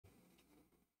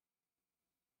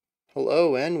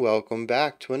Hello and welcome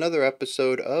back to another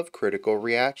episode of Critical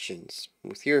Reactions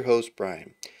with your host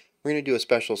Brian. We're going to do a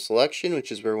special selection, which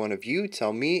is where one of you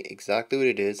tell me exactly what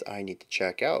it is I need to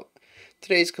check out.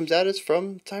 Today's comes at us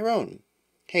from Tyrone.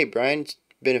 Hey Brian,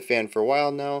 been a fan for a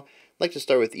while now. I'd like to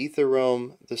start with Æther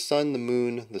Realm, The Sun, the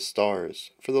Moon, the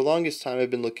Stars. For the longest time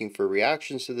I've been looking for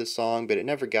reactions to this song, but it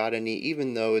never got any,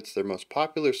 even though it's their most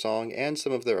popular song and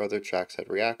some of their other tracks had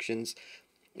reactions.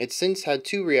 It's since had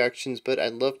 2 reactions, but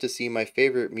I'd love to see my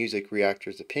favorite music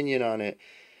reactor's opinion on it.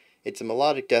 It's a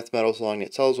melodic death metal song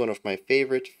that tells one of my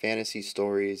favorite fantasy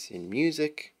stories in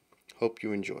music. Hope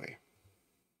you enjoy.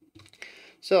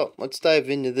 So, let's dive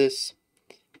into this.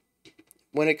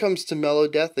 When it comes to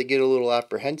melodeath, I get a little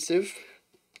apprehensive.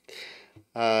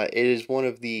 It is one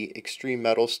of the extreme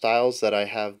metal styles that I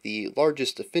have the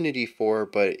largest affinity for,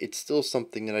 but it's still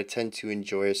something that I tend to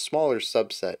enjoy a smaller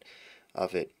subset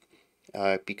of it.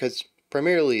 Because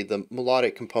primarily the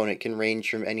melodic component can range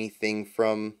from anything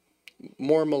from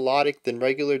more melodic than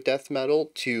regular death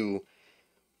metal to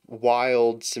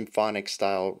wild symphonic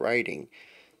style writing.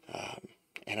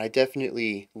 And I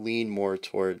definitely lean more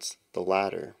towards the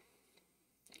latter.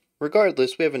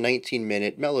 Regardless, we have a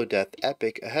 19-minute melodeath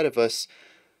epic ahead of us.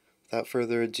 Without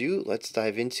further ado, let's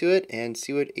dive into it and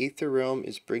see what Æther Realm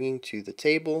is bringing to the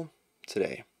table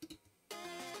today.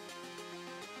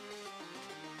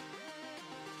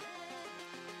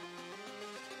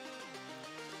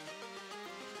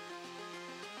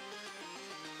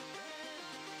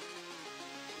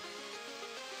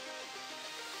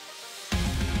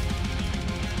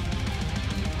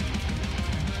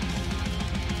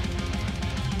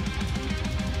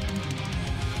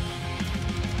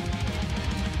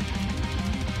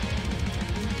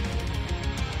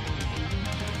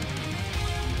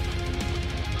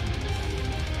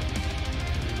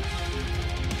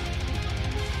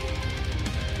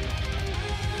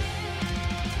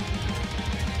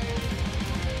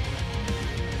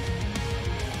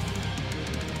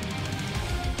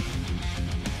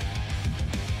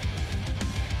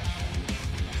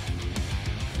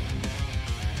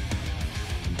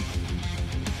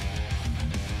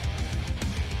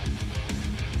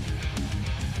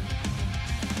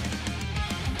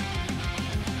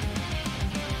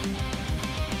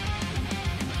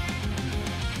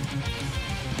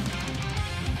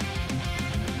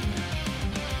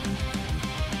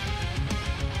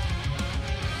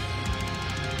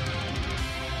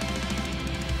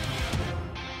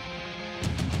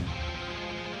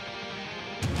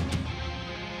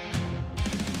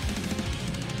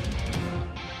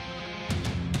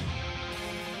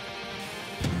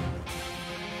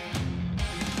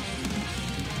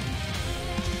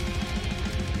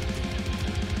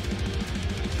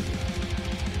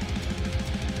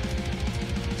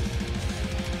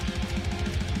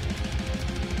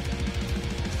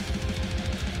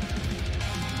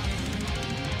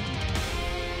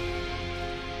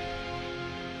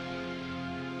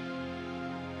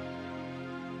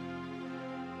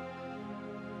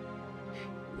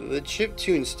 The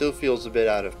chiptune still feels a bit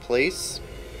out of place,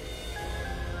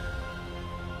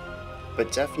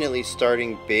 but definitely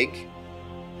starting big.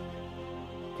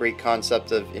 Great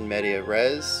concept of in media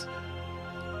res.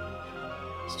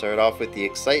 Start off with the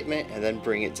excitement and then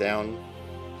bring it down.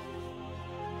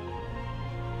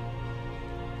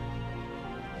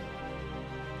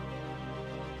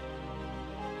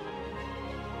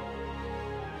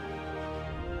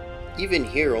 Even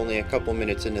here, only a couple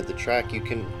minutes into the track, you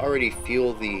can already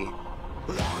feel the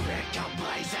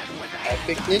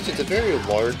epicness. It's a very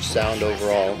large sound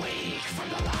overall.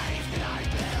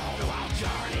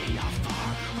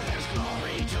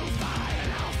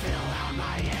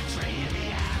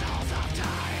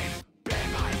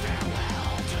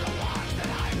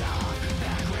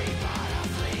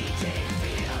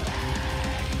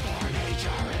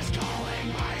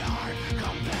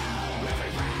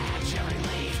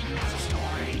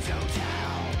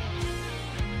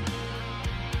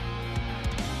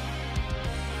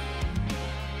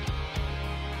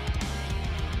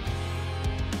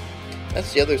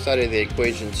 That's the other side of the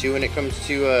equation too when it comes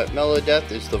to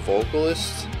melodeath, is the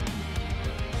vocalist.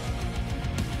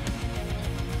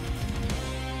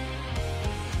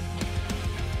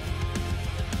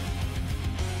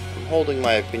 I'm holding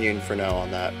my opinion for now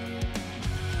on that.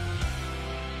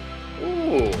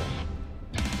 Ooh.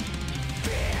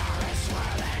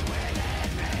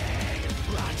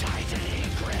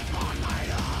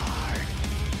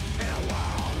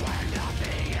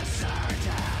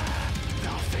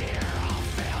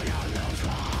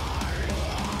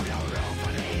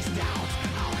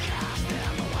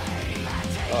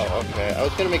 Oh, okay. I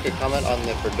was gonna make a comment on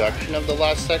the production of the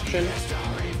last section.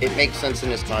 It makes sense in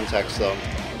this context, though.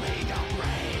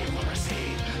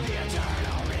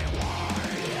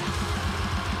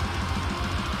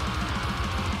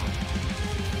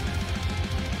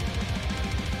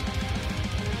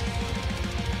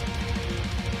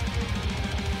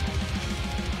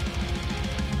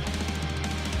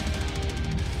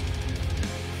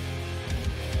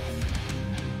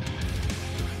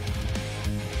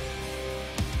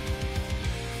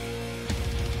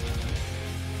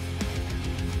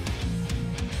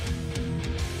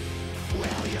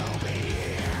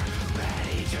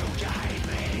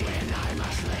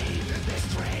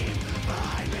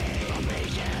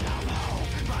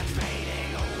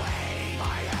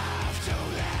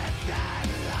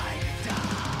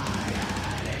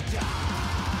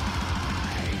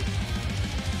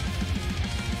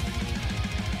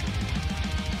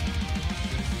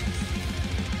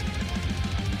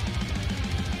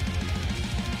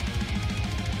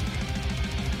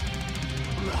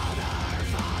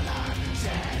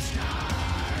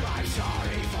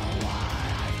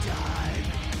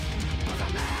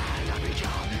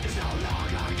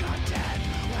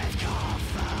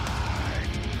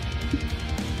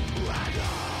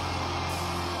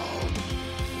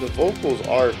 The vocals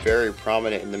are very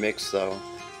prominent in the mix, though.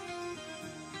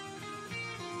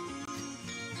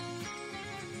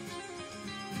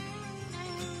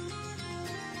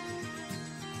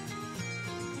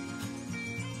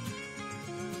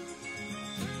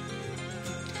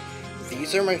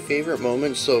 These are my favorite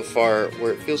moments so far,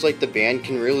 where it feels like the band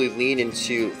can really lean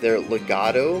into their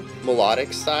legato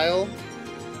melodic style.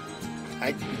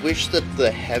 I wish that the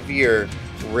heavier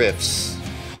riffs...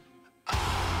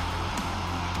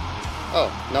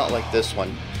 Oh, not like this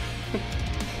one.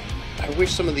 I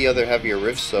wish some of the other heavier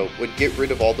riffs, though, would get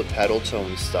rid of all the pedal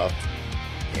tone stuff.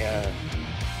 Yeah,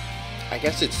 I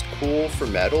guess it's cool for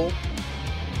metal,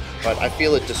 but I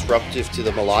feel it disruptive to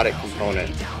the melodic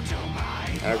component.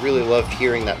 And I really love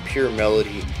hearing that pure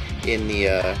melody in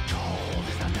the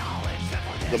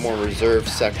more reserved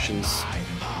sections.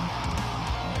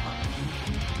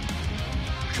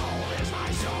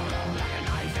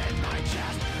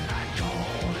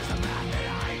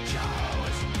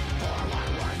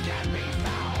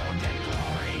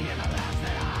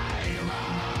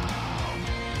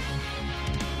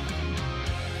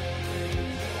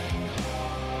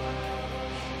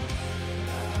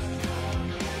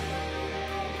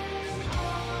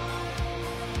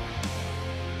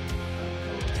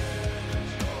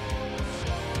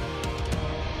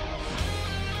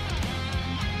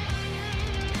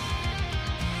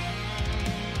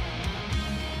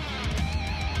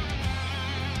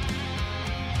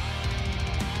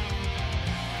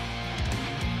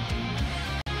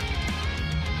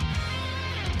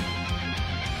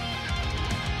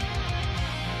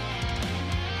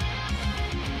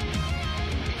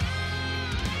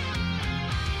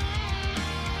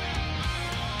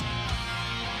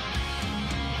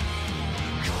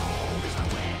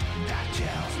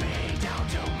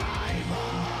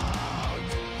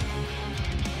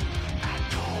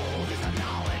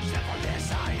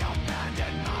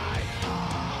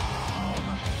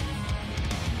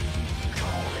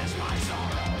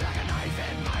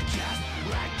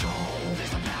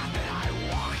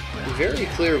 Very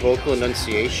clear vocal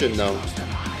enunciation, though.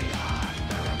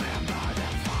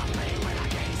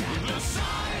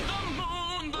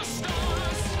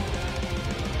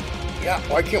 Yeah,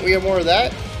 why can't we have more of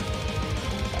that?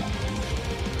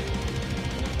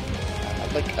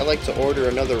 I'd like to order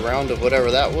another round of whatever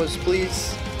that was,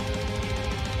 please.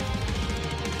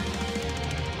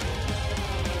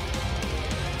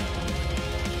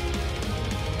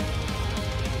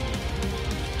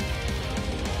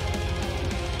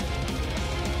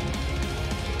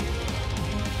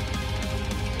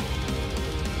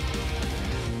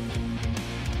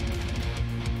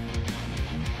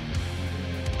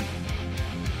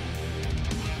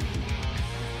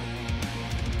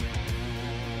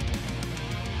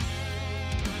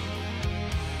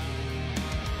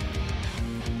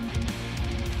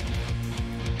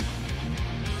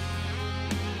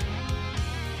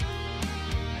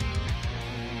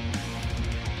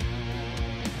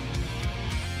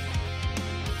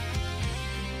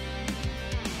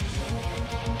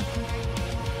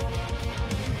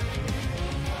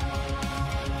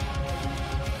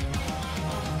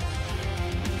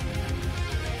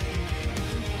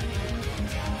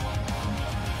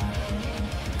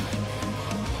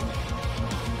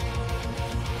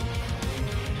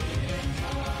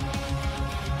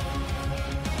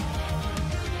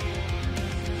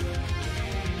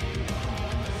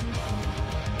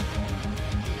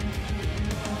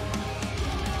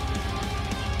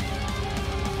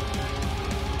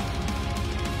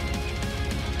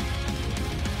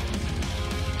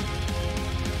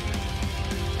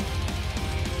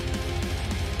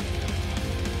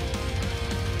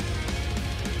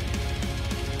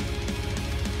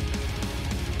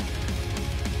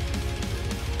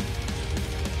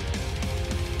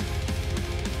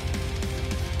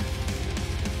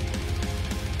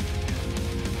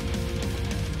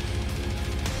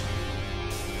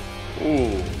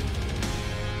 Ooh.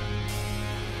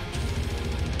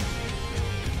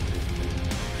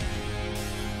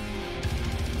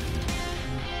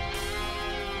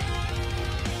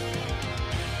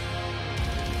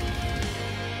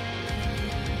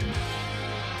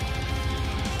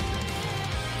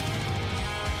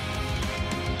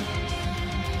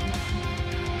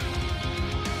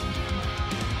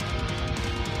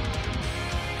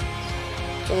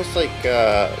 It's almost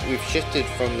like we've shifted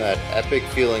from that epic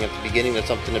feeling at the beginning to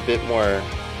something a bit more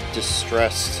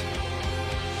distressed.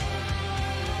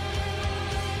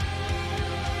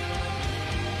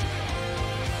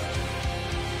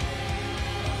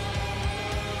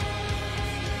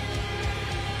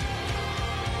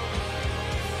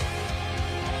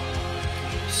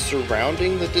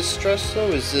 Surrounding the distress, though,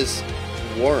 is this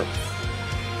warmth.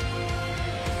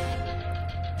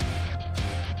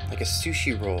 Like a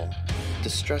sushi roll.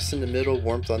 Distress in the middle,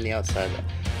 warmth on the outside.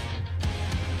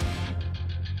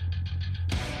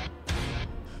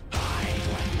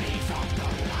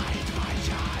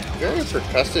 Very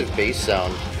percussive bass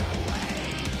sound.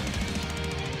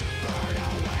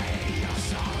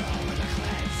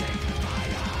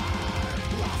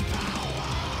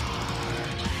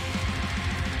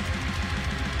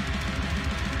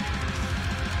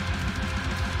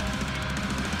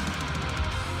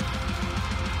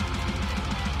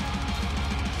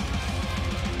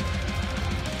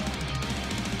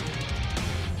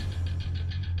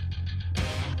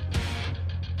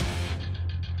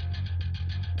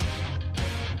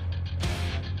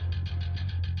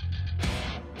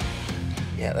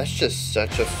 Yeah, that's just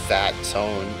such a fat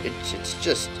tone.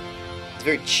 It's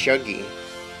very chuggy.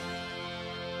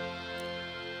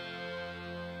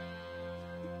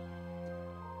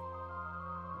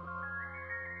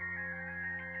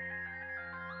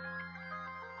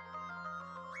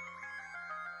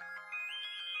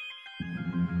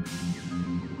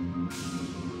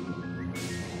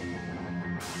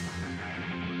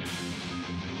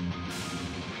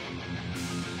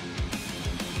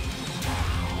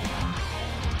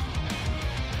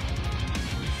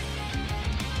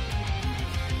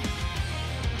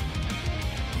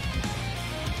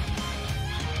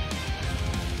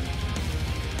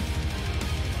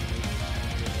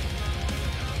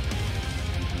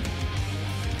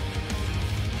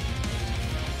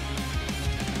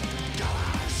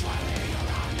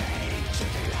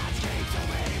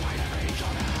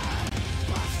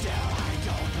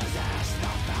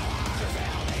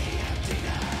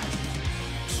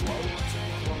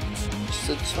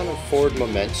 A ton of forward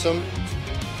momentum.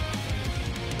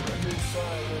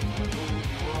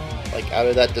 Like out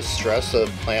of that distress, a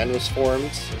plan was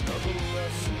formed.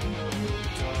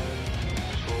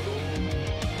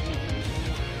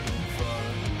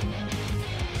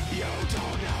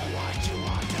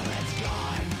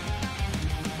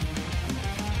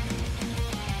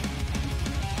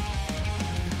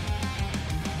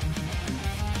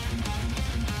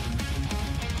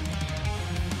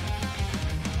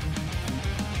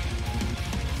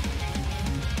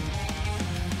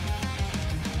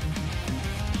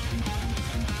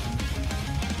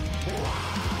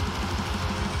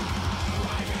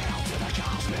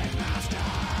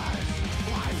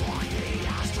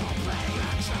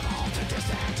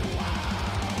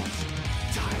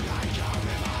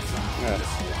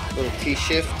 Little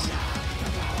T-shift.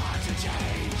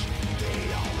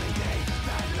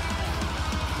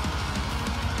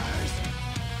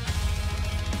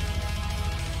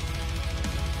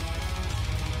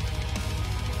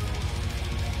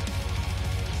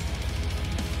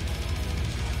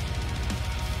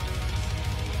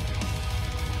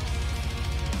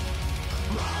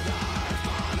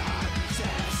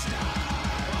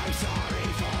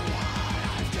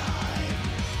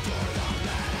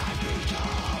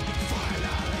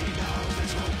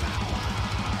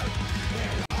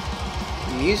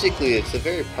 Musically, it's a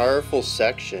very powerful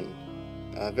section,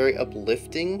 very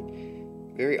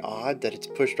uplifting, very odd that it's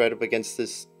pushed right up against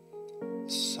this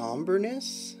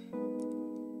somberness.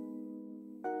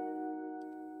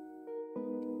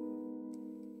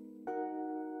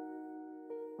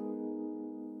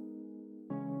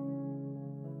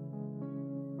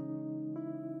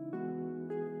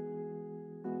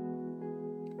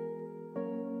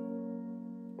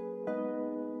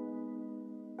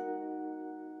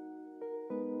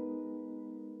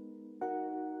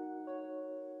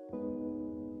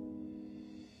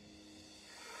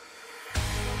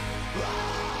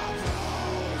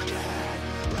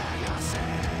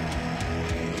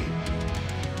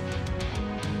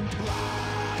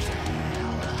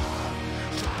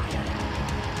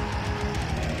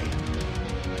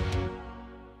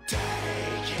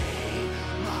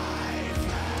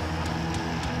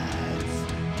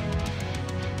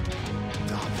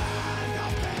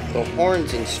 The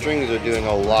horns and strings are doing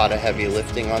a lot of heavy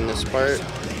lifting on this part,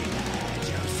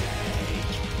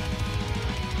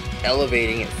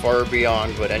 elevating it far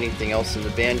beyond what anything else in the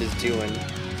band is doing.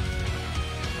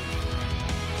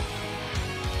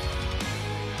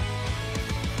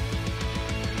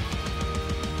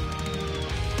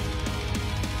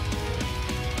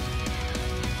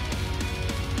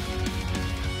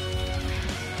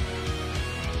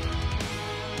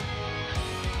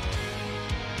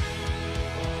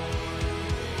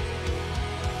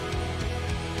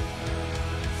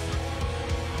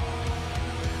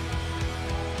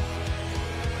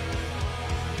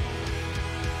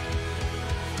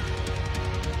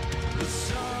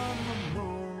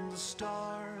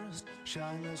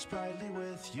 Shine less brightly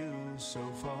with you so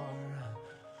far.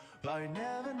 I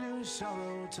never knew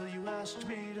sorrow till you asked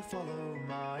me to follow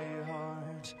my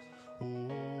heart.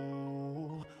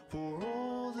 Oh, for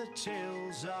all the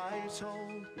tales I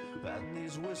told and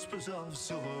these whispers of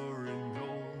silver and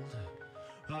gold,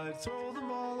 I'd throw them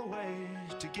all away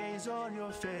to gaze on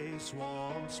your face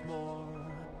once more.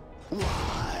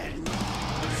 One more.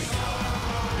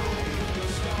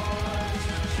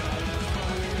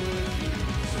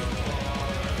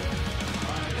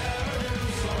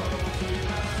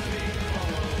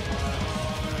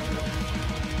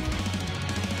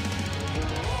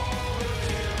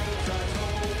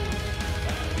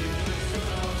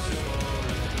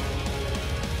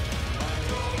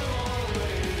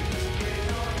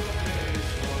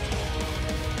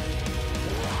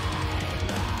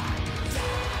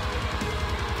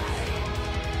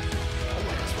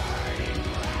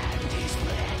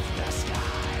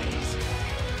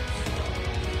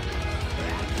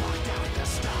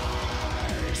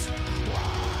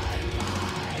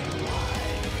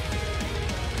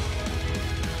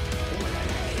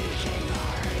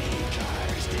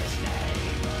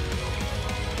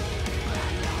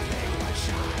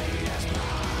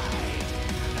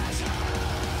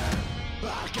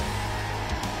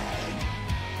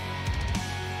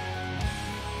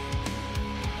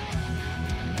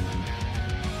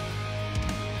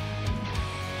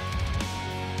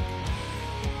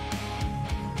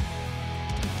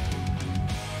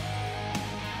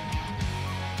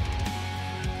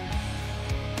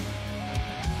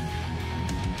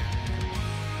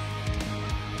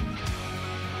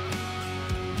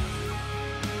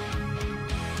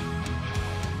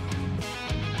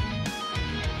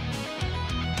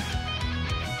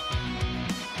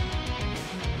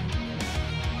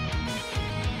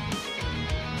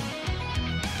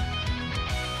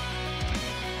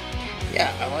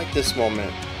 Yeah, I like this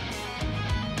moment.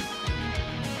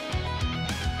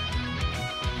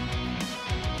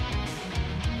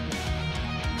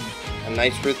 A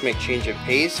nice rhythmic change of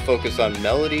pace, focus on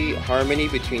melody, harmony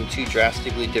between two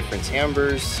drastically different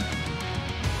timbres.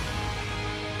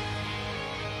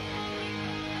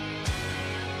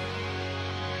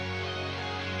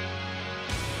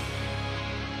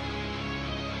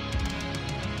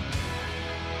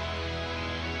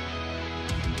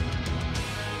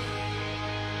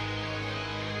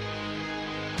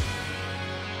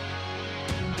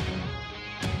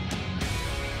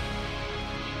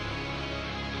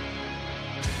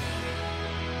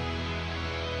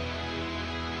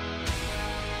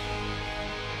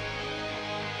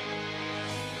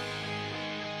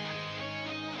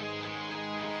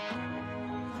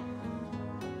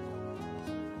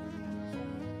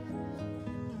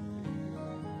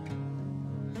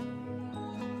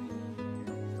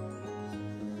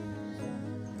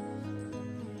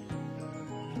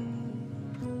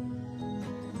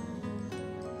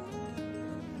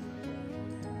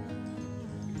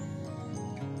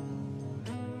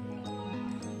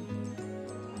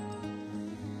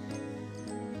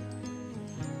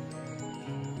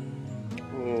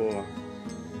 Ooh,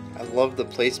 I love the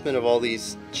placement of all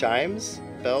these chimes,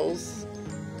 bells.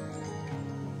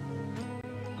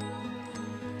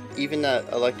 Even that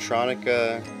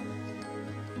electronica,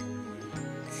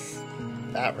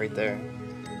 that right there.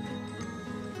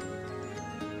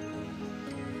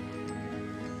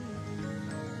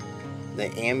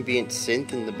 The ambient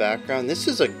synth in the background. This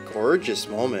is a gorgeous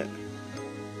moment.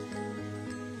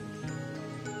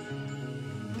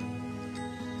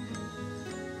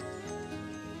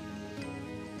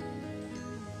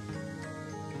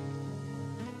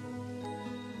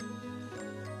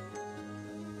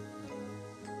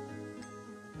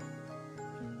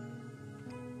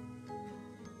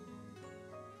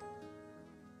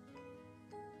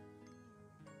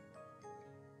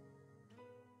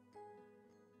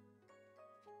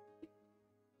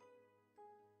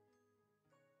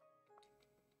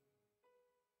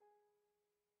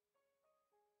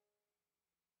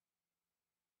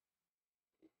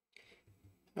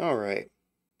 Alright.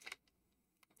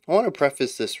 I want to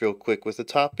preface this real quick with a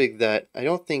topic that I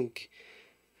don't think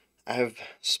I've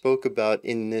spoke about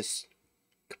in this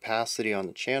capacity on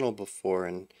the channel before,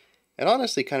 and it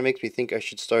honestly kind of makes me think I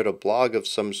should start a blog of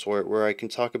some sort where I can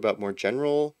talk about more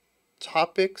general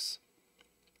topics,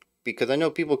 because I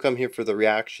know people come here for the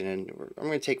reaction, and I'm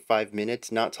going to take 5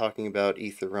 minutes not talking about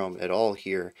Æther Realm at all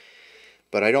here,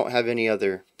 but I don't have any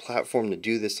other platform to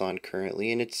do this on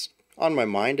currently, and it's on my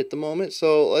mind at the moment,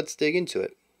 so let's dig into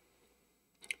it.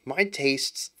 My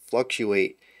tastes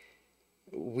fluctuate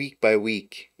week by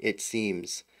week, it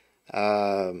seems.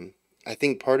 I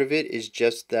think part of it is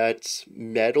just that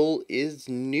metal is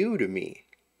new to me.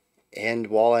 And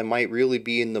while I might really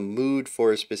be in the mood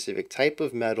for a specific type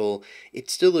of metal,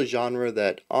 it's still a genre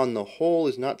that, on the whole,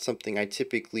 is not something I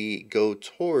typically go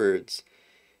towards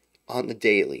on the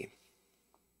daily.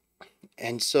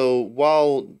 And so,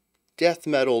 while death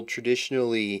metal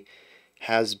traditionally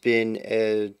has been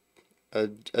a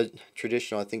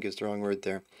traditional, I think is the wrong word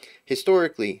there,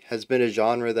 historically has been a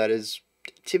genre that has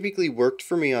typically worked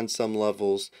for me on some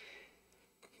levels,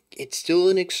 it's still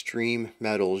an extreme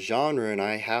metal genre, and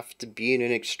I have to be in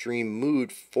an extreme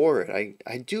mood for it.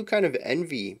 I do kind of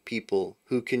envy people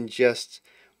who can just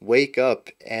wake up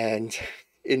and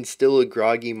instill a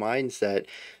groggy mindset,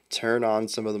 turn on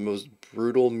some of the most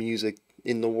brutal music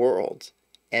in the world,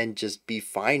 and just be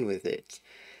fine with it.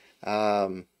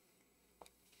 Um,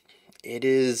 it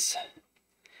is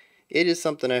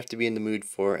something I have to be in the mood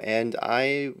for, and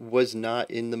I was not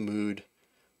in the mood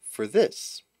for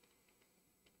this.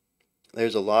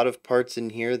 There's a lot of parts in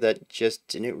here that just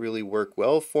didn't really work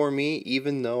well for me,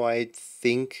 even though I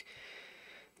think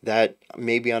that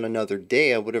maybe on another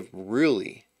day I would have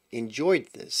really enjoyed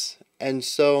this. And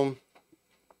so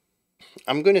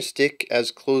I'm going to stick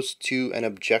as close to an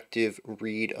objective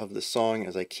read of the song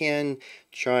as I can,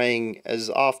 trying as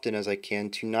often as I can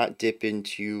to not dip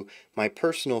into my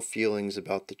personal feelings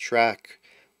about the track.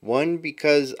 One,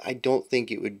 because I don't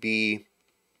think it would be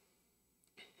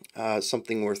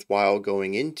something worthwhile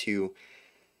going into.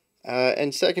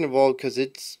 And second of all, because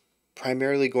it's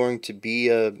primarily going to be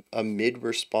a mid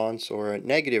response or a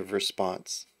negative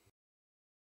response.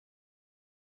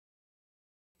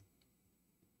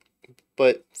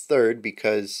 But third,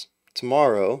 because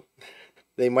tomorrow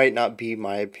they might not be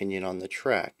my opinion on the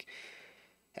track.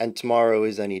 And tomorrow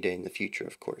is any day in the future,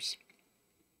 of course.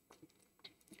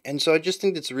 And so I just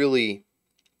think it's an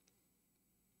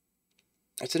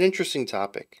interesting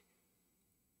topic.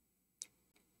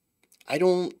 I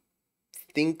don't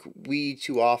think we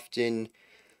too often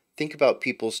think about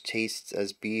people's tastes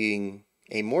as being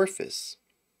amorphous.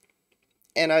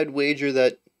 And I'd wager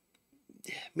that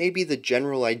maybe the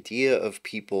general idea of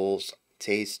people's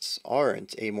tastes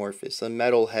aren't amorphous. A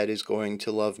metalhead is going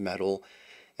to love metal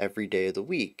every day of the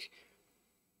week.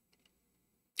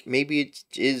 Maybe it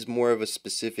is more of a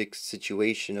specific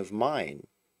situation of mine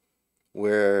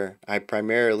where I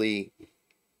primarily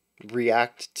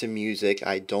react to music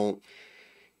I don't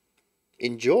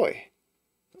enjoy.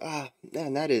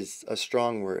 Man, that is a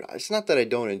strong word. It's not that I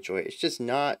don't enjoy it, it's just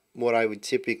not what I would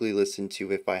typically listen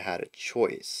to if I had a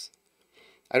choice.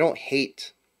 I don't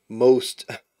hate most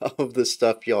of the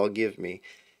stuff y'all give me,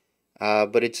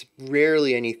 but it's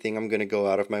rarely anything I'm going to go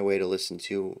out of my way to listen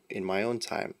to in my own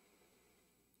time.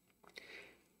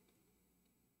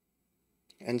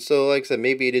 And so, like I said,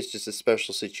 maybe it is just a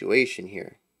special situation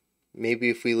here. Maybe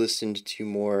if we listened to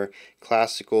more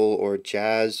classical or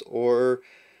jazz or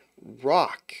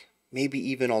rock, maybe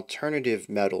even alternative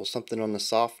metal, something on the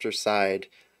softer side,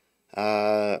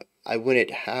 I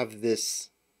wouldn't have this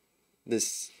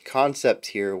concept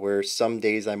here where some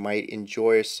days I might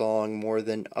enjoy a song more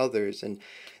than others, and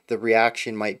the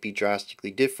reaction might be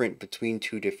drastically different between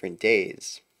two different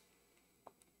days.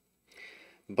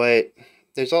 But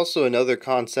there's also another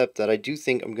concept that I do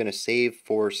think I'm going to save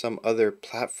for some other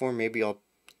platform. Maybe I'll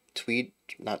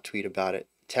not tweet about it,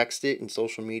 text it in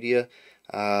social media.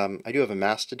 I do have a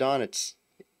Mastodon.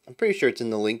 I'm pretty sure it's in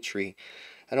the link tree.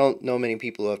 I don't know many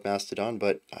people who have Mastodon,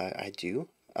 but I do.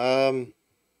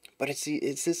 But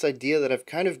it's this idea that I've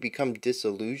kind of become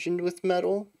disillusioned with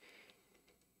metal.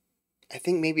 I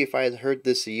think maybe if I had heard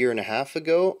this a year and a half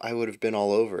ago, I would have been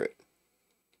all over it,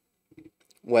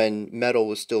 when metal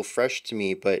was still fresh to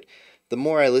me. But the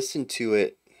more I listen to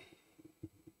it,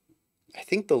 I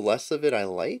think the less of it I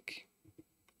like.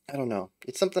 I don't know.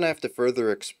 It's something I have to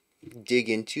further dig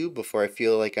into before I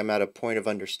feel like I'm at a point of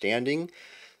understanding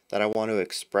that I want to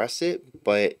express it.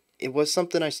 But it was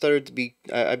something I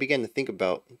began to think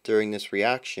about during this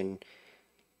reaction,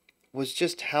 was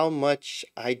just how much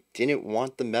I didn't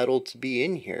want the metal to be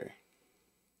in here.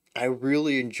 I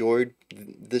really enjoyed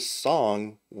this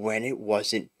song when it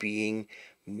wasn't being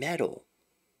metal.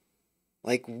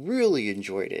 Like, really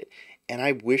enjoyed it. And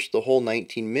I wish the whole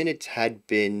 19 minutes had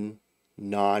been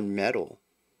non-metal.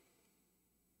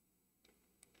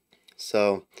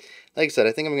 So, like I said,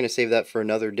 I think I'm going to save that for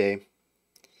another day.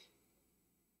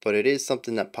 But it is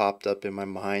something that popped up in my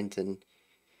mind, and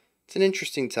it's an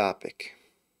interesting topic.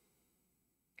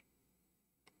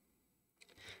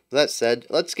 With that said,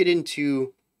 let's get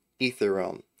into Æther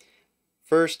Realm.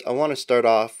 First, I want to start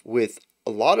off with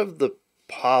a lot of the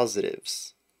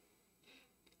positives.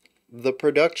 The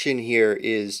production here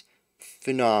is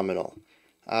phenomenal.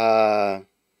 Let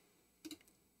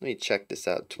me check this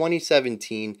out.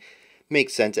 2017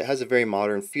 makes sense. It has a very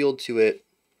modern feel to it.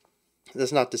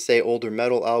 That's not to say older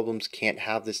metal albums can't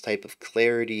have this type of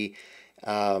clarity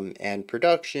and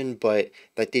production, but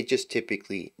that they just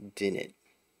typically didn't.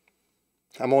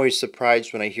 I'm always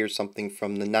surprised when I hear something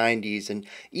from the 90s and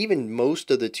even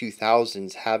most of the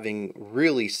 2000s having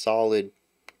really solid,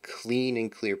 clean,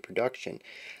 and clear production.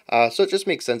 So it just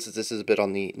makes sense that this is a bit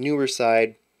on the newer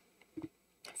side.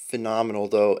 Phenomenal,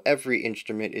 though. Every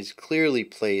instrument is clearly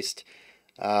placed.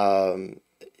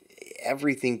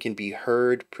 Everything can be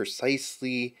heard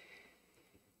precisely.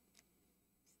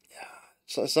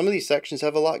 So some of these sections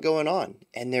have a lot going on,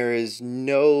 and there is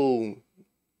no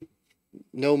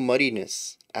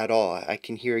muddiness at all. I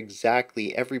can hear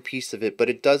exactly every piece of it, but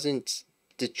it doesn't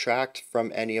detract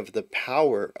from any of the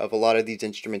power of a lot of these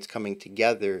instruments coming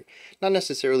together, not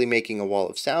necessarily making a wall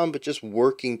of sound, but just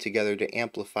working together to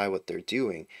amplify what they're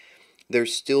doing.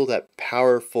 There's still that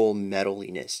powerful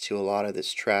metaliness to a lot of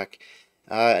this track,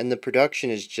 and the production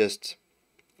is just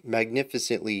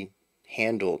magnificently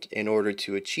handled in order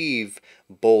to achieve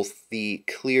both the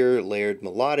clear layered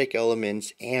melodic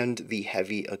elements and the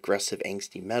heavy aggressive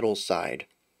angsty metal side.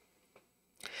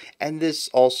 And this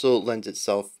also lends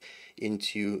itself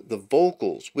into the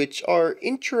vocals, which are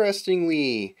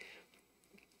interestingly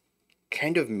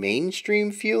kind of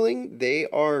mainstream feeling. They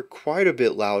are quite a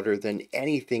bit louder than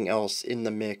anything else in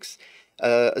the mix,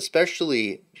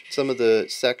 especially some of the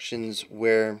sections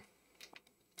where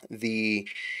the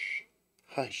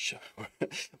hush,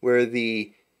 where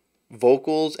the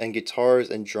vocals and guitars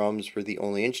and drums were the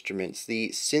only instruments. The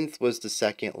synth was the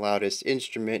second loudest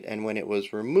instrument, and when it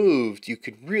was removed, you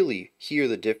could really hear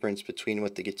the difference between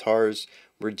what the guitars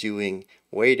were doing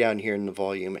way down here in the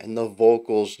volume and the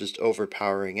vocals just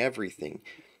overpowering everything.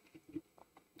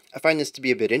 I find this to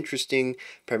be a bit interesting,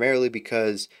 primarily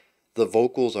because the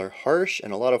vocals are harsh,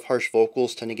 and a lot of harsh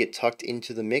vocals tend to get tucked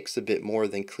into the mix a bit more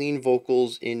than clean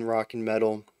vocals in rock and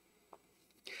metal.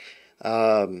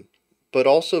 But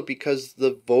also because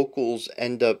the vocals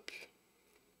end up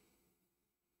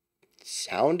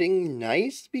sounding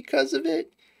nice because of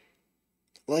it.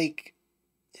 Like,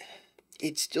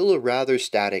 it's still a rather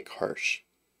static harsh.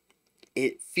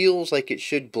 It feels like it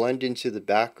should blend into the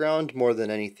background more than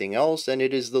anything else, and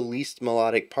it is the least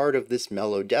melodic part of this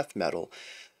mellow death metal.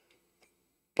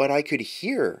 But I could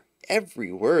hear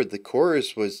every word. The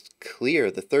chorus was clear.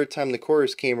 The third time the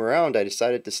chorus came around, I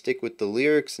decided to stick with the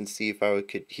lyrics and see if I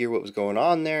could hear what was going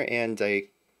on there, and I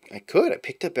could. I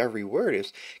picked up every word. It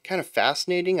was kind of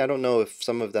fascinating. I don't know if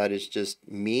some of that is just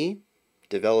me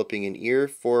developing an ear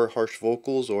for harsh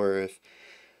vocals, or if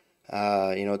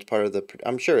it's part of the.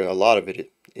 I'm sure a lot of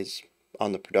it is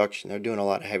on the production. They're doing a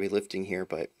lot of heavy lifting here,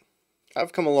 but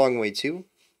I've come a long way too.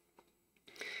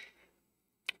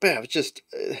 But yeah, it's just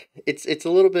it's a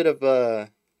little bit of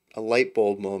a light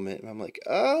bulb moment. I'm like,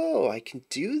 oh, I can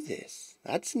do this.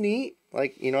 That's neat.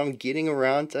 Like, I'm getting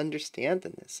around to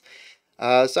understanding this.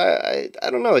 So I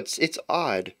don't know. It's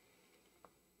odd.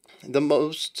 The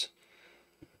most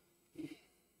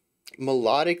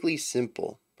melodically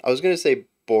simple. I was gonna say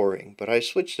boring, but I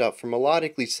switched out for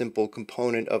melodically simple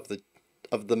component of the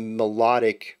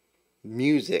melodic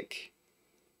music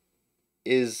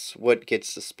is what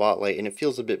gets the spotlight, and it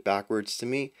feels a bit backwards to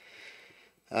me.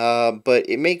 But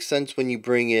it makes sense when you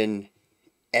bring in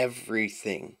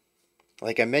everything.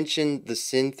 Like I mentioned, the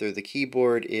synth or the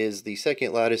keyboard is the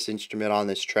second loudest instrument on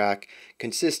this track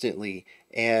consistently,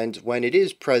 and when it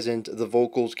is present, the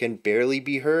vocals can barely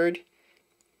be heard.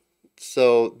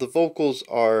 So the vocals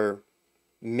are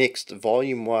mixed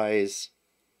volume-wise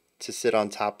to sit on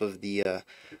top of the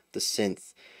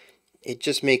synth. It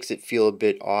just makes it feel a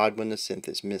bit odd when the synth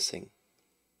is missing.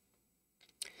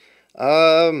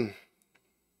 But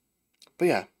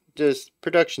yeah, just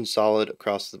production solid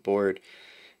across the board,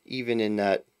 even in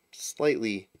that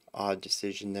slightly odd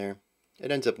decision there.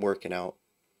 It ends up working out.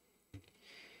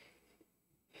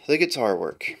 The guitar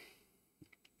work.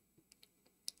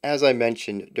 as I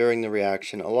mentioned during the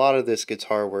reaction, a lot of this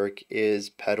guitar work is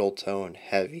pedal tone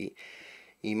heavy.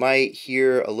 You might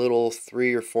hear a little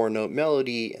 3 or 4 note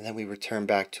melody, and then we return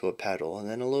back to a pedal, and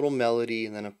then a little melody,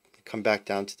 and then come back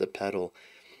down to the pedal.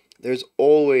 There's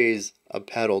always a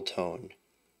pedal tone.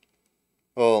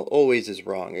 Well, always is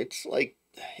wrong.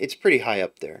 It's pretty high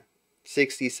up there.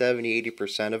 60, 70,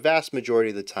 80%, a vast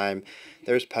majority of the time,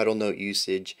 there's pedal note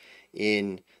usage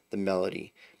in the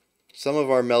melody. Some of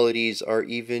our melodies are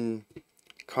even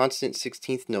constant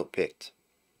 16th note picked.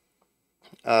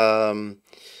 The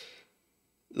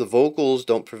vocals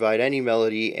don't provide any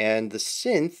melody, and the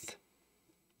synth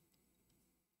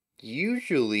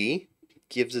usually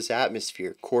gives us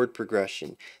atmosphere, chord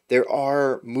progression. There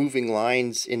are moving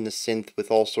lines in the synth with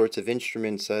all sorts of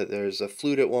instruments. There's a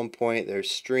flute at one point,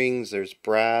 there's strings, there's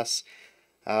brass.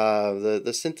 The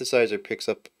synthesizer picks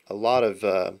up a lot of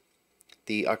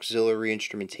the auxiliary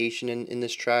instrumentation in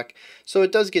this track, so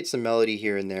it does get some melody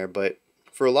here and there, but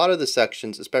for a lot of the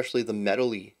sections, especially the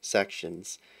metally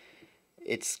sections,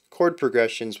 it's chord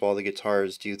progressions while the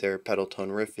guitars do their pedal tone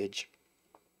riffage.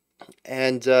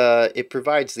 And it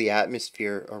provides the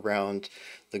atmosphere around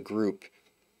the group.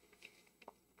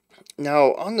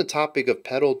 Now, on the topic of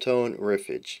pedal tone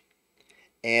riffage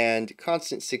and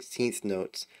constant 16th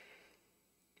notes,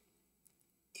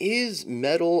 is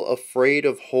metal afraid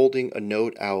of holding a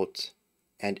note out?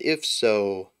 And if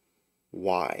so,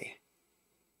 why?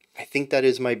 I think that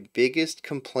is my biggest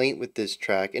complaint with this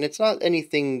track, and it's not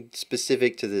anything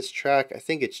specific to this track. I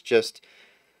think it's just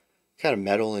kind of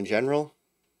metal in general.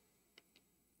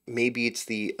 Maybe it's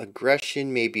the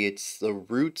aggression, maybe it's the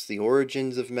roots, the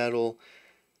origins of metal.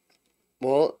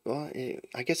 Well,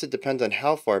 I guess it depends on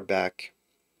how far back.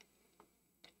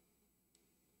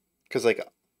 Because, like,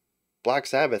 Black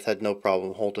Sabbath had no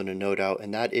problem holding a note out,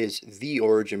 and that is the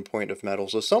origin point of metal.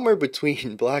 So somewhere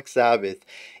between Black Sabbath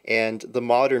and the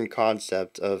modern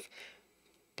concept of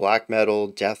black metal,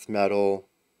 death metal,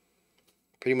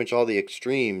 pretty much all the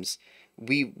extremes,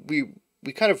 we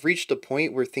kind of reached a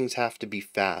point where things have to be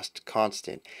fast,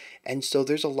 constant. And so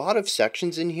there's a lot of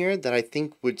sections in here that I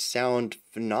think would sound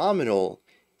phenomenal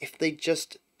if they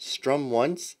just strum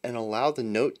once and allow the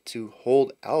note to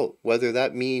hold out. Whether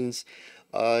that means,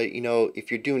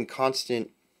 if you're doing constant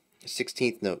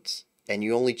 16th notes and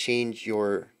you only change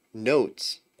your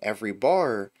notes every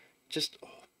bar, just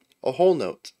a whole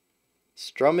note.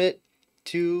 Strum it,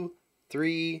 2,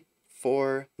 3,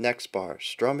 4, next bar.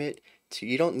 Strum it,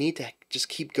 you don't need to just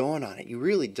keep going on it. You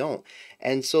really don't.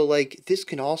 And so, like, this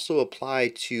can also apply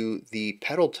to the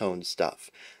pedal tone stuff.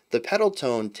 The pedal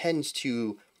tone tends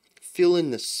to fill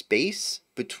in the space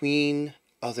between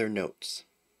other notes.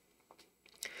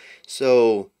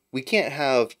 So we can't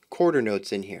have quarter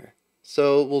notes in here.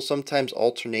 So we'll sometimes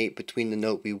alternate between the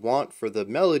note we want for the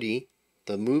melody,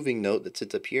 the moving note that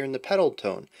sits up here, and the pedal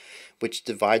tone, which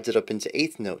divides it up into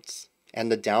eighth notes.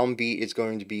 And the downbeat is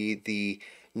going to be the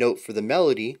note for the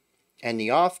melody, and the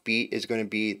offbeat is going to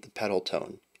be the pedal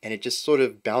tone. And it just sort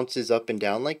of bounces up and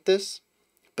down like this.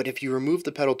 But if you remove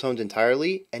the pedal tones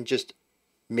entirely and just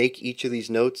make each of these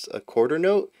notes a quarter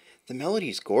note, the melody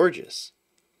is gorgeous.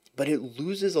 But it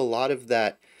loses a lot of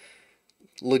that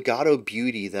legato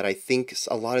beauty that I think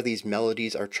a lot of these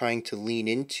melodies are trying to lean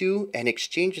into, and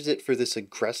exchanges it for this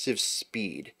aggressive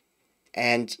speed.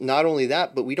 And not only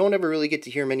that, but we don't ever really get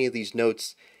to hear many of these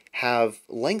notes have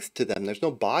length to them. There's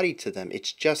no body to them.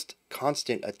 It's just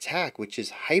constant attack, which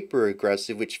is hyper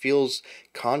aggressive, which feels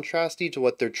contrasty to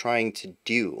what they're trying to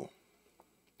do.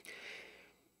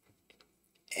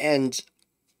 And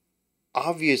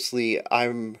obviously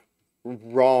I'm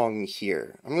wrong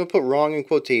here. I'm going to put wrong in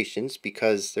quotations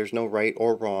because there's no right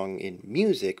or wrong in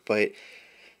music, but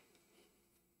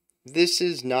this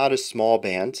is not a small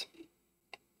band.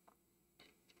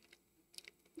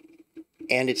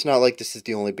 And it's not like this is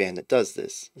the only band that does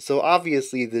this. So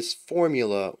obviously this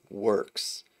formula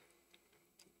works.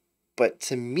 But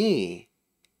to me,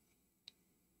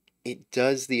 it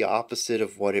does the opposite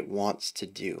of what it wants to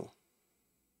do.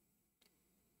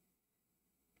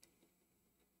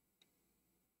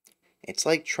 It's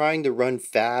like trying to run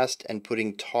fast and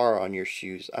putting tar on your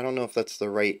shoes. I don't know if that's the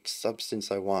right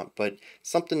substance I want, but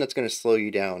something that's going to slow you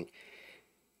down.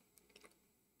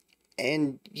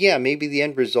 And yeah, maybe the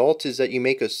end result is that you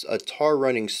make a tar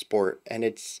running sport, and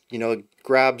it's, it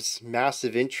grabs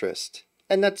massive interest.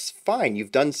 And that's fine.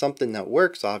 You've done something that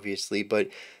works, obviously, but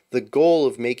the goal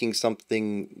of making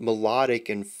something melodic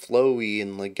and flowy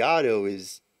and legato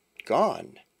is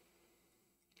gone.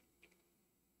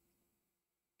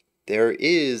 There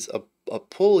is a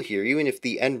pull here. Even if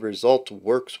the end result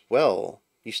works well,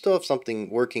 you still have something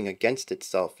working against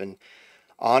itself. And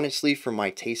honestly, for my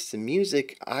taste in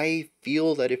music, I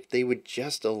feel that if they would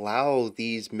just allow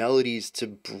these melodies to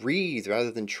breathe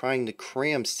rather than trying to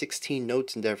cram 16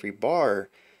 notes into every bar,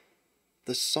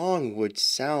 the song would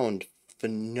sound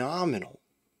phenomenal.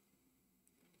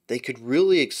 They could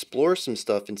really explore some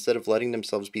stuff instead of letting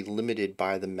themselves be limited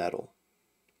by the metal.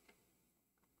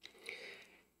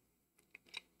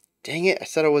 Dang it, I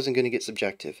said I wasn't going to get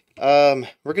subjective. We're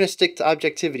going to stick to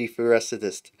objectivity for the rest of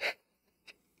this.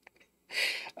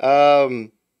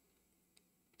 um,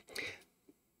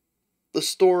 the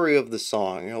story of the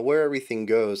song, where everything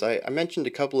goes. I mentioned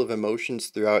a couple of emotions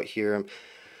throughout here.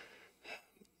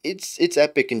 It's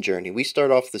epic and journey. We start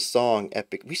off the song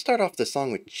epic. We start off the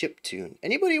song with chiptune.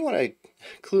 Anybody want to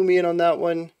clue me in on that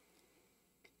one?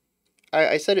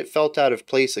 I said it felt out of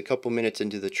place a couple minutes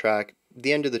into the track.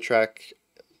 The end of the track,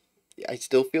 I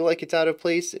still feel like it's out of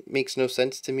place. It makes no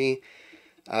sense to me.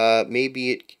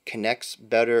 Maybe it connects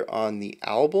better on the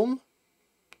album.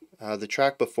 The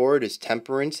track before it is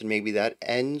Temperance, and maybe that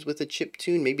ends with a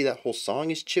chiptune. Maybe that whole song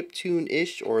is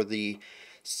chiptune-ish, or the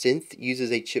synth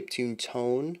uses a chiptune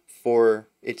tone for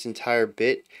its entire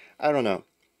bit. I don't know.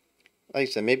 Like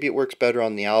I said, maybe it works better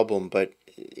on the album, but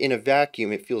in a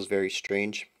vacuum, it feels very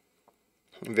strange.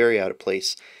 Very out of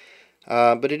place.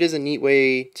 But it is a neat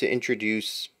way to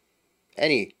introduce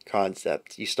any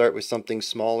concept. You start with something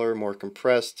smaller, more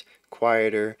compressed,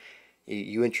 quieter.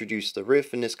 You introduce the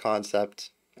riff in this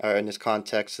concept, in this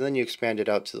context, and then you expand it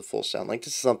out to the full sound. Like,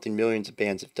 this is something millions of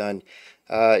bands have done.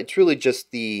 It's really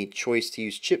just the choice to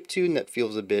use chiptune that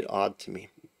feels a bit odd to me.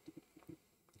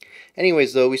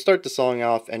 Anyways, though, we start the song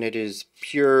off, and it is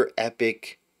pure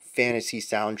epic fantasy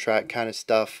soundtrack kind of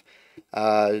stuff.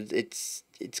 It's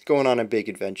going on a big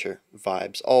adventure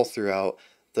vibes all throughout.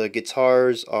 The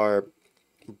guitars are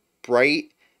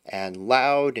bright and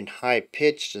loud and high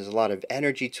pitched. There's a lot of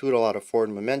energy to it, a lot of forward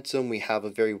momentum. We have a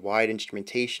very wide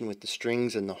instrumentation with the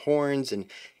strings and the horns, and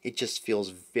it just feels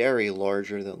very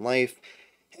larger than life.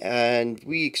 And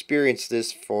we experience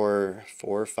this for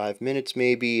 4 or 5 minutes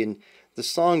maybe, and the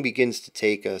song begins to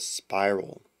take a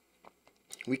spiral.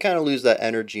 We kind of lose that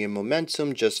energy and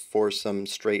momentum just for some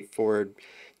straightforward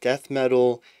death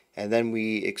metal, and then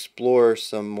we explore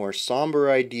some more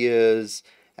somber ideas,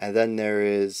 and then there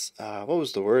is, what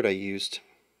was the word I used?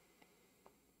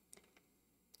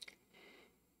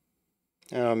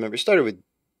 I don't remember. It started with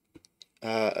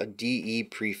a DE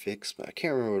prefix, but I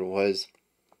can't remember what it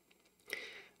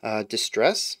was.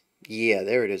 Distress? Yeah,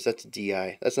 there it is. That's a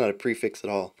DI. That's not a prefix at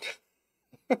all.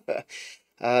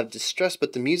 Distress,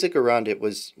 but the music around it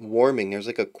was warming. There's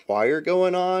like a choir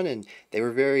going on, and they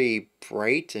were very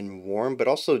bright and warm, but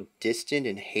also distant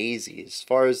and hazy. As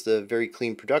far as the very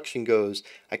clean production goes,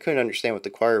 I couldn't understand what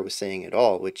the choir was saying at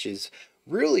all, which is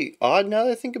really odd now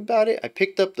that I think about it. I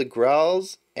picked up the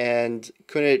growls and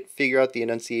couldn't figure out the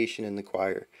enunciation in the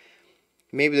choir.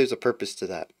 Maybe there's a purpose to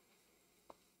that.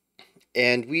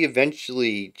 And we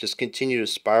eventually just continue to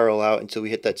spiral out until we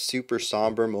hit that super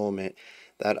somber moment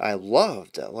that I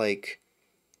loved at like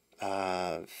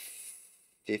uh,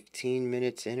 15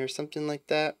 minutes in or something like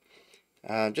that.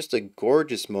 Just a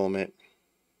gorgeous moment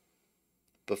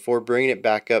before bringing it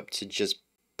back up to just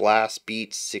blast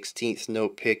beats, 16th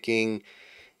note picking,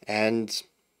 and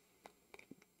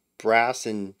brass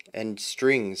and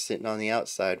strings sitting on the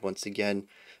outside once again,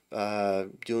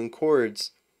 doing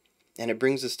chords. And it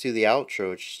brings us to the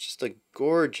outro. It's just a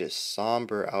gorgeous,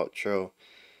 somber outro.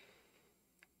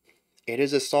 It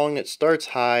is a song that starts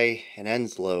high and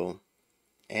ends low,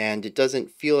 and it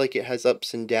doesn't feel like it has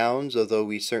ups and downs, although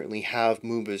we certainly have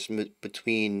movements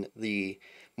between the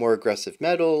more aggressive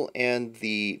metal and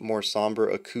the more somber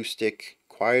acoustic,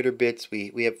 quieter bits.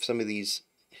 We have some of these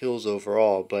hills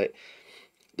overall, but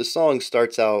the song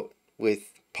starts out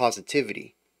with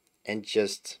positivity and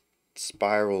just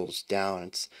spirals down.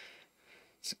 It's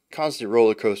a constant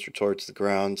roller coaster towards the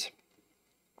ground.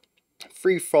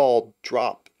 Free fall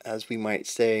drop, as we might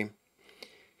say.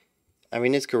 I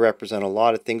mean, this could represent a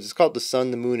lot of things. It's called The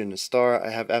Sun, the Moon, and the Star. I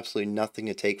have absolutely nothing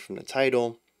to take from the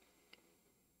title.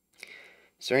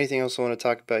 Is there anything else I want to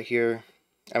talk about here?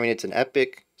 I mean, it's an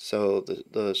epic, so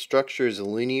the structure is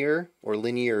linear or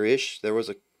linear-ish. There was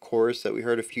a chorus that we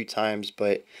heard a few times,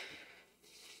 but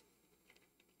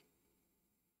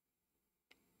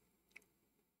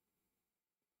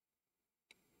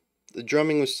the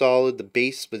drumming was solid. The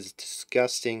bass was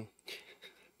disgusting.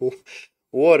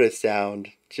 What a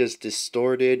sound. Just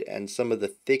distorted, and some of the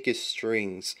thickest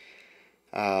strings.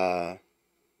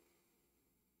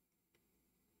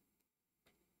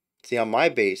 See, on my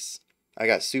bass, I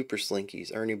got super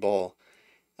slinkies, Ernie Ball,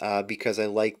 because I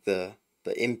like the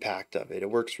impact of it.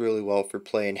 It works really well for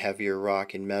playing heavier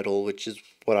rock and metal, which is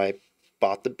what I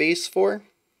bought the bass for.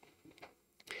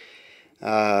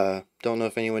 Don't know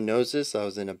if anyone knows this. I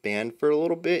was in a band for a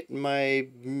little bit in my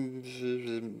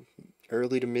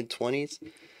early to mid 20s.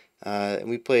 And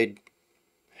we played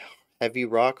heavy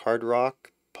rock, hard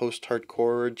rock,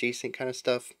 post-hardcore adjacent kind of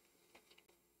stuff.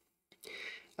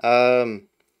 And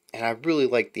I really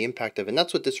like the impact of it. And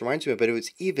that's what this reminds me of, but it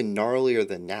was even gnarlier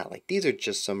than that. Like, these are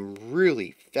just some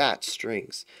really fat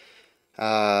strings.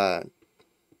 I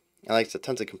like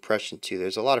tons of compression too.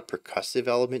 There's a lot of percussive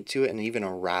element to it, and even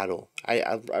a rattle.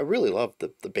 I really love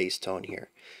the bass tone here.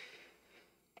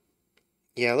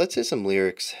 Yeah, let's hit some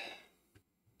lyrics.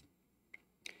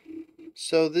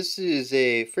 So this is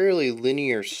a fairly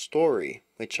linear story,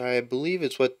 which I believe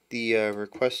is what the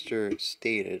requester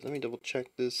stated. Let me double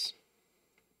check this.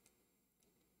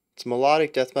 It's a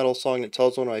melodic death metal song that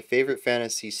tells one of my favorite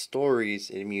fantasy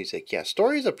stories in music. Yeah,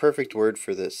 story is a perfect word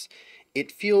for this.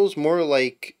 It feels more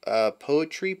like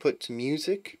poetry put to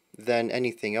music than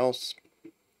anything else.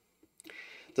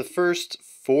 The first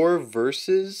three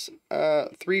verses.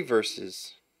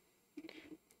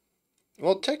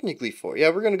 Well, technically four. Yeah,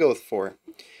 we're going to go with four.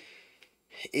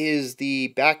 Is the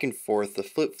back and forth, the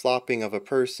flip-flopping of a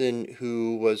person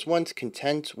who was once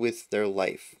content with their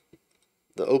life.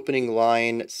 The opening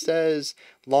line says,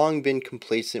 "Long been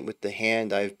complacent with the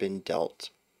hand I've been dealt."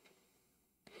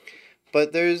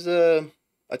 But there's a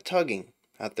tugging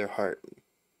at their heart.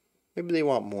 Maybe they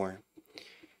want more.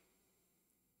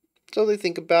 So they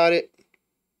think about it,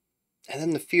 and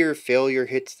then the fear of failure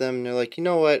hits them, and they're like, you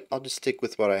know what, I'll just stick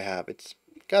with what I have. It's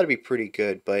got to be pretty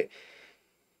good, but...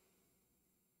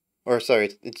 Or,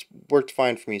 sorry, it's worked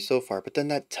fine for me so far, but then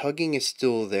that tugging is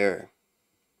still there.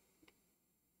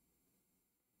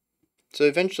 So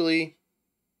eventually,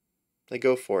 they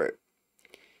go for it.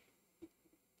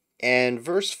 And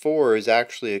verse 4 is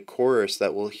actually a chorus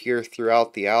that we'll hear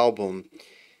throughout the album,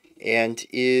 and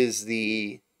is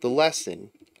the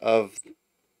lesson of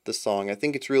the song. I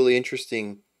think it's really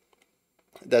interesting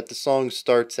that the song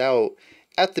starts out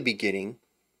at the beginning.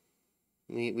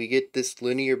 We get this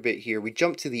linear bit here. We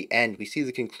jump to the end. We see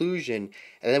the conclusion,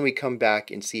 and then we come back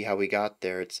and see how we got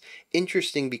there. It's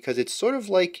interesting because it's sort of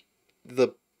like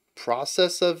the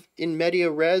process of in media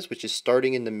res, which is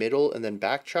starting in the middle and then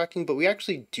backtracking, but we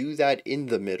actually do that in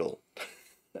the middle.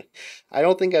 I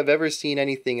don't think I've ever seen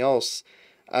anything else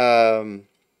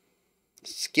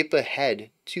skip ahead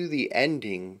to the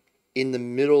ending in the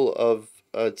middle of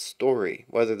a story,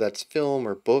 whether that's film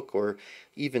or book or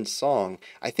even song.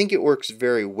 I think it works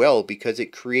very well because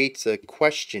it creates a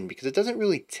question, because it doesn't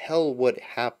really tell what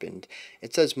happened.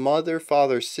 It says, "Mother,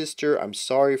 father, sister, I'm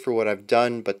sorry for what I've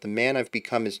done, but the man I've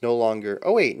become is no longer..."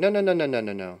 Oh wait,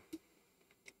 no.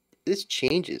 This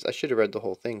changes. I should have read the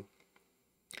whole thing.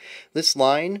 This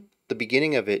line, the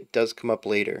beginning of it, does come up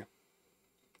later.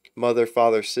 "Mother,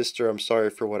 father, sister, I'm sorry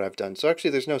for what I've done." So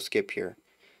actually there's no skip here.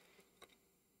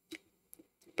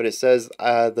 But it says,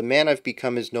 "The man I've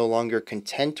become is no longer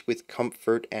content with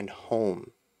comfort and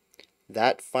home."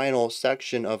 That final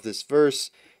section of this verse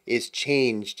is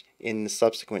changed in the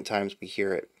subsequent times we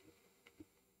hear it.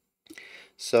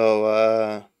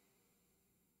 So,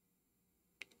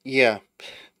 yeah.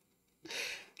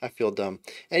 I feel dumb.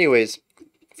 Anyways,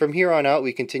 from here on out,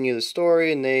 we continue the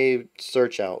story, and they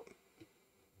search out.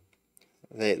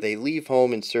 They leave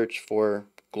home and search for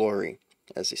glory,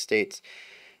 as he states.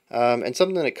 And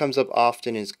something that comes up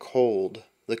often is cold.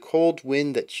 "The cold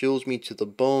wind that chills me to the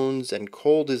bones, and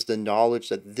cold is the knowledge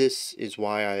that this is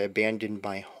why I abandoned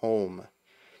my home."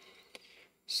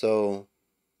 So,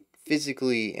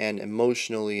 physically and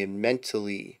emotionally and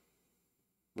mentally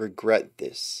regret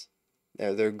this.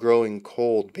 They're growing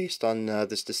cold based on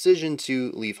this decision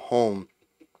to leave home.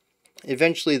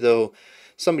 Eventually, though,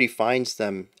 somebody finds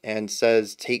them and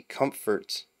says, "Take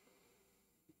comfort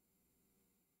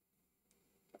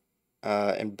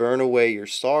and burn away your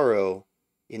sorrow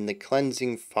in the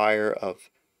cleansing fire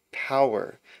of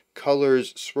power.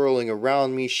 Colors swirling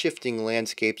around me, shifting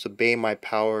landscapes, obey my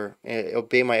power,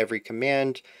 obey my every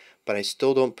command, but I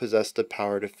still don't possess the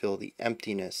power to fill the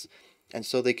emptiness." And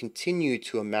so they continue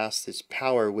to amass this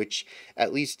power, which,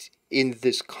 at least in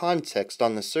this context,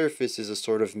 on the surface, is a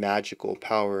sort of magical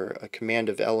power, a command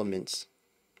of elements.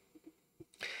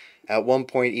 At one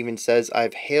point even says,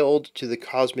 "I've hailed to the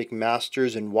cosmic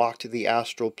masters and walked to the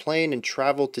astral plane and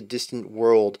traveled to distant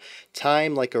world.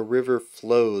 Time like a river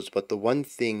flows, but the one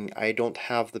thing I don't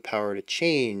have the power to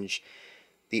change,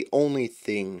 the only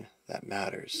thing that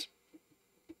matters."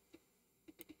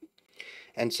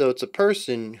 And so it's a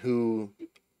person who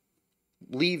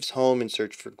leaves home in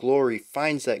search for glory,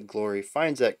 finds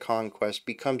that conquest,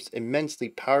 becomes immensely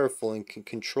powerful and can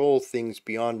control things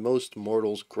beyond most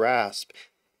mortals' grasp.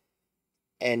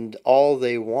 And all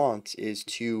they want is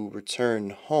to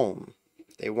return home.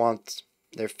 They want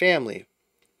their family,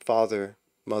 father,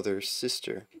 mother,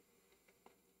 sister.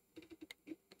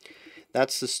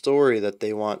 That's the story that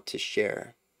they want to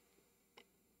share.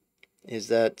 Is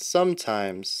that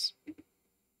sometimes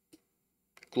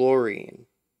glory and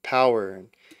power and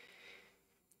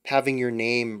having your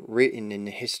name written in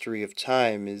the history of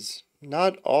time is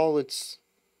not all it's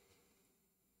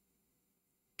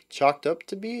chalked up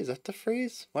to be. Is that the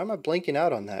phrase? Why am I blanking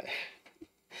out on that?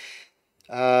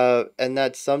 And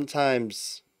that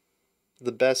sometimes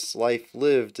the best life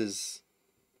lived is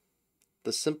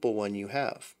the simple one you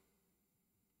have.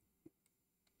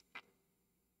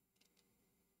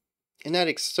 And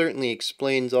that certainly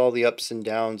explains all the ups and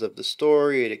downs of the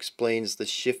story. It explains the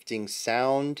shifting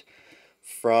sound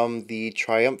from the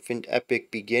triumphant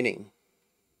epic beginning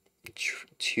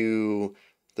to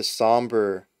the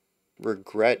somber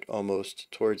regret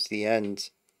almost towards the end.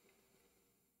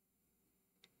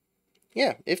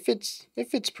 Yeah, it fits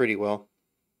pretty well.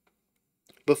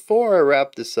 Before I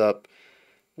wrap this up,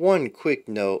 one quick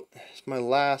note. It's my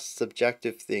last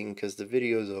subjective thing because the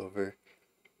video's over.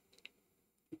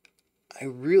 I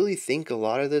really think a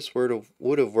lot of this would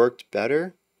have worked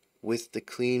better with the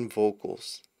clean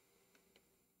vocals.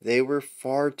 They were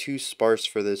far too sparse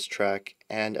for this track,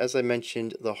 and as I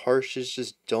mentioned, the harshes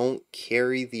just don't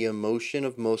carry the emotion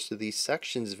of most of these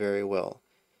sections very well.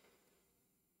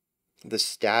 The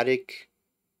static,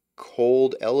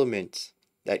 cold element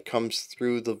that comes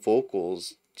through the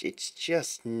vocals, it's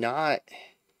just not,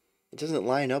 it doesn't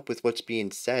line up with what's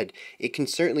being said. It can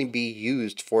certainly be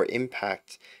used for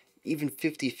impact, even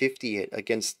 50-50 it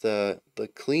against the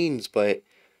cleans, but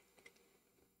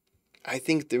I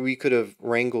think that we could have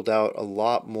wrangled out a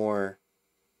lot more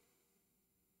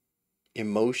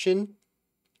emotion,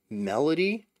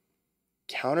 melody,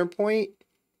 counterpoint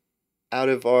out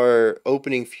of our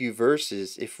opening few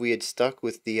verses if we had stuck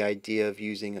with the idea of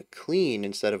using a clean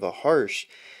instead of a harsh.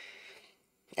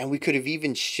 And we could have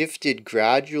even shifted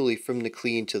gradually from the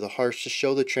clean to the harsh to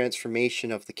show the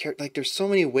transformation of the character. Like, there's so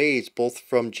many ways, both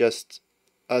from just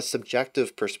a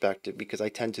subjective perspective, because I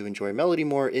tend to enjoy melody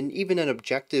more, and even an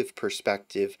objective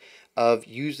perspective of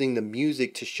using the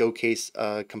music to showcase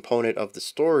a component of the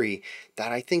story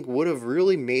that I think would have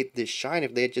really made this shine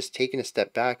if they had just taken a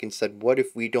step back and said, what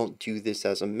if we don't do this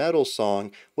as a metal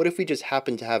song? What if we just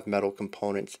happen to have metal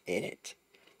components in it?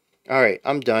 Alright,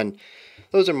 I'm done.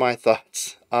 Those are my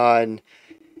thoughts on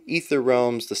Æther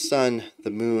Realms, the sun,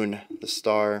 the moon, the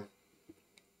star.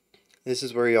 This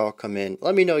is where y'all come in.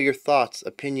 Let me know your thoughts,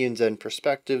 opinions, and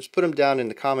perspectives. Put them down in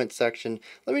the comment section.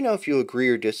 Let me know if you agree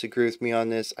or disagree with me on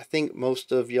this. I think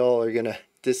most of y'all are going to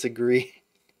disagree.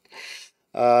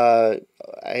 I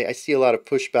see a lot of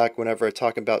pushback whenever I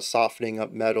talk about softening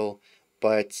up metal.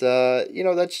 But, you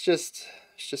know, it's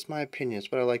just my opinion.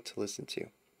 It's what I like to listen to.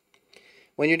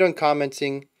 When you're done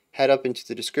commenting, head up into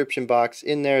the description box.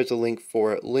 In there is a link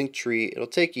for Linktree. It'll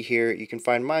take you here. You can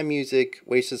find my music,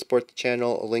 ways to support the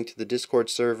channel, a link to the Discord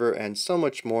server, and so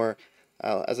much more.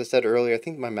 As I said earlier, I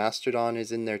think my Mastodon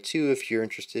is in there too if you're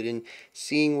interested in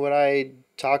seeing what I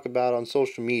talk about on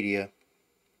social media.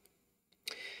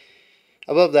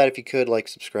 Above that, if you could, like,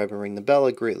 subscribe, and ring the bell.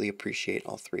 I greatly appreciate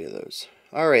all three of those.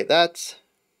 Alright, that's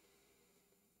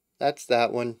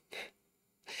that one.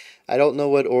 I don't know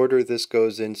what order this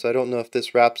goes in, so I don't know if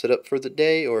this wraps it up for the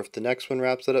day or if the next one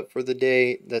wraps it up for the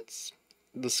day.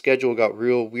 The schedule got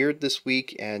real weird this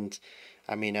week, and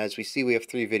I mean, as we see, we have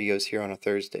 3 videos here on a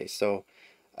Thursday, so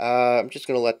I'm just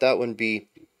going to let that one be.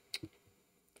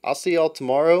 I'll see y'all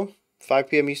tomorrow, 5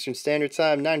 p.m. Eastern Standard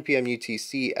Time, 9 p.m.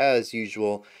 UTC, as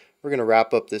usual. We're going to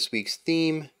wrap up this week's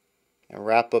theme and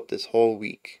wrap up this whole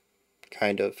week,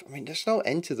 kind of. I mean, there's no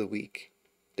end to the week.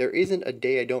 There isn't a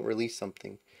day I don't release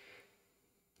something.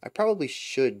 I probably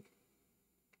should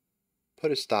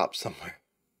put a stop somewhere.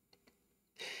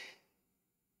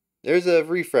 There's a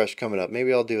refresh coming up.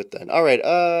 Maybe I'll do it then. Alright,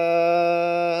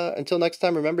 until next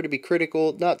time, remember to be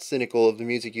critical, not cynical of the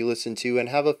music you listen to, and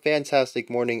have a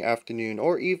fantastic morning, afternoon,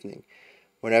 or evening,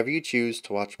 whenever you choose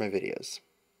to watch my videos.